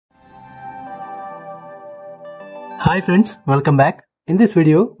Hi friends, welcome back. In this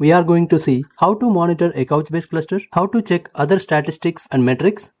video, we are going to see how to monitor a Couchbase cluster, how to check other statistics and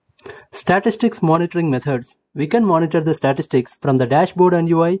metrics, statistics monitoring methods. We can monitor the statistics from the dashboard and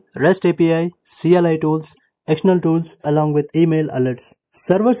UI, REST API, CLI tools, external tools along with email alerts.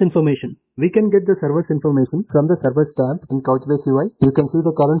 Servers information. We can get the servers information from the servers tab in Couchbase UI. You can see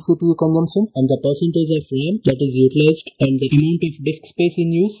the current CPU consumption and the percentage of RAM that is utilized and the amount of disk space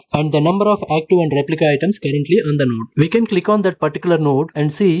in use and the number of active and replica items currently on the node. We can click on that particular node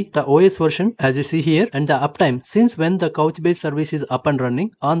and see the OS version as you see here and the uptime since when the Couchbase service is up and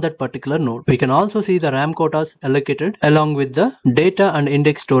running on that particular node. We can also see the RAM quotas allocated along with the data and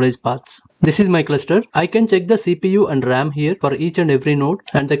index storage paths. This is my cluster. I can check the CPU and RAM here for each and every node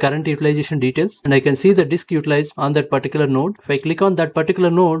and the current utilization details, and I can see the disk utilized on that particular node. If I click on that particular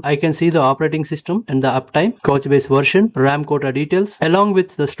node, I can see the operating system and the uptime, Couchbase version, RAM quota details along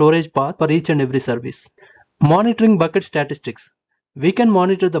with the storage path for each and every service. Monitoring bucket statistics. We can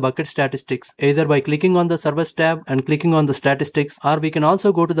monitor the bucket statistics either by clicking on the servers tab and clicking on the statistics, or we can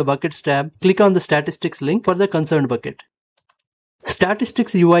also go to the buckets tab, click on the statistics link for the concerned bucket.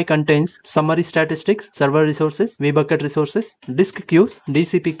 Statistics UI contains summary statistics, server resources, vbucket resources, disk queues,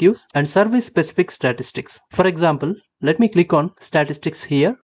 DCP queues, and service specific statistics. For example, let me click on statistics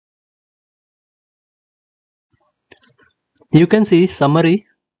here. You can see summary,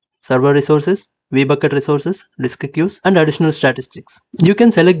 server resources, vbucket resources, disk queues, and additional statistics. You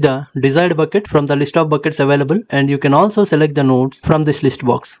can select the desired bucket from the list of buckets available, and you can also select the nodes from this list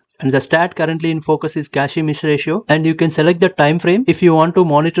box. And the stat currently in focus is cache-miss ratio, and you can select the time frame. If you want to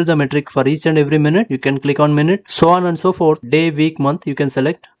monitor the metric for each and every minute, you can click on minute, so on and so forth, day, week, month, you can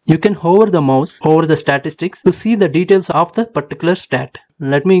select. You can hover the mouse over the statistics to see the details of the particular stat.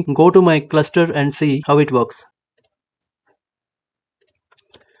 Let me go to my cluster and see how it works.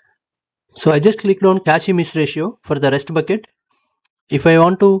 So I just clicked on cache-miss ratio for the REST bucket. If I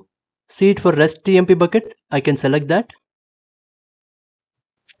want to see it for REST TMP bucket, I can select that.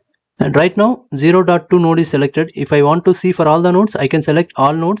 And right now 0.2 node is selected. If I want to see for all the nodes, I can select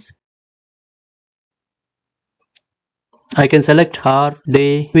all nodes. I can select hour,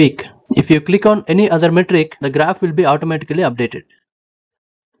 day, week. If you click on any other metric, the graph will be automatically updated.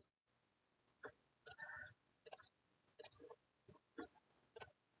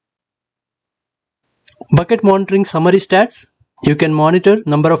 Bucket monitoring summary stats. You can monitor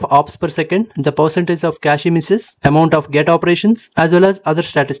number of ops per second, the percentage of cache misses, amount of get operations, as well as other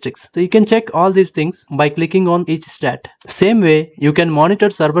statistics. So you can check all these things by clicking on each stat. Same way, you can monitor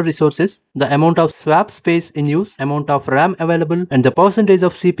server resources, the amount of swap space in use, amount of RAM available, and the percentage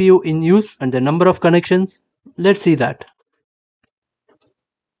of CPU in use, and the number of connections. Let's see that.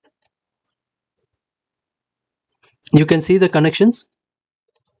 You can see the connections.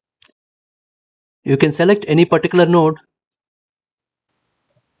 You can select any particular node,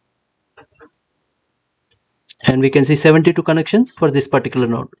 and we can see 72 connections for this particular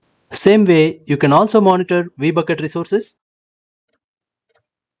node. Same way, you can also monitor vbucket resources.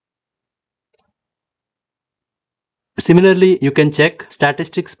 Similarly, you can check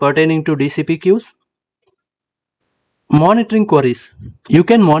statistics pertaining to DCP queues. Monitoring queries. You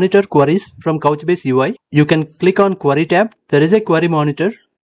can monitor queries from Couchbase UI. You can click on Query tab. There is a query monitor.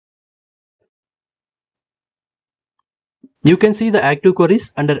 You can see the active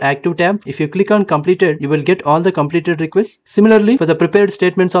queries under active tab. If you click on completed, you will get all the completed requests. Similarly, for the prepared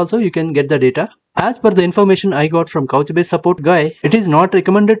statements also, you can get the data. As per the information I got from Couchbase support guy, it is not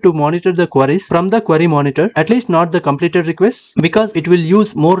recommended to monitor the queries from the query monitor, at least not the completed requests, because it will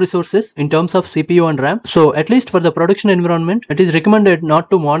use more resources in terms of CPU and RAM. So at least for the production environment, it is recommended not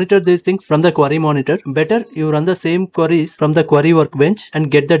to monitor these things from the query monitor. Better you run the same queries from the query workbench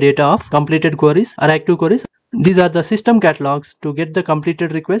and get the data of completed queries or active queries. These are the system catalogs to get the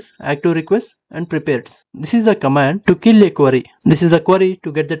completed requests, active requests, and prepareds. This is a command to kill a query. This is a query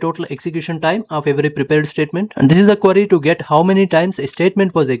to get the total execution time of every prepared statement. And this is a query to get how many times a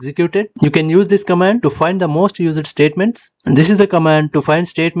statement was executed. You can use this command to find the most used statements. And this is a command to find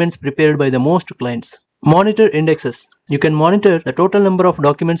statements prepared by the most clients. Monitor indexes. You can monitor the total number of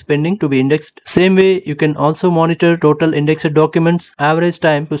documents pending to be indexed. Same way, you can also monitor total indexed documents, average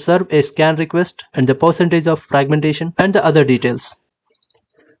time to serve a scan request, and the percentage of fragmentation, and the other details.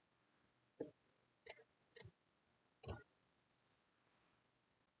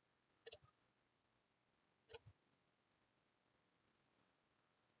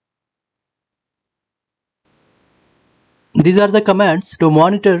 These are the commands to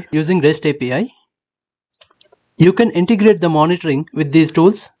monitor using REST API. You can integrate the monitoring with these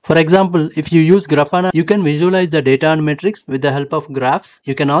tools. For example, if you use Grafana, you can visualize the data and metrics with the help of graphs.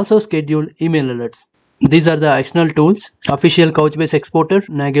 You can also schedule email alerts. These are the external tools: official Couchbase exporter,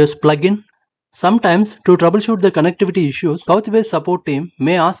 Nagios plugin. Sometimes, to troubleshoot the connectivity issues, Couchbase support team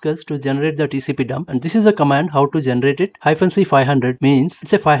may ask us to generate the TCP dump, and this is a command how to generate it. -C 500 means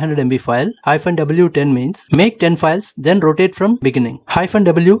it's a 500 MB file. -W10 means make 10 files, then rotate from beginning.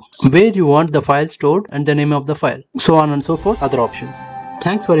 -W where you want the file stored and the name of the file. So on and so forth, other options.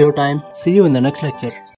 Thanks for your time. See you in the next lecture.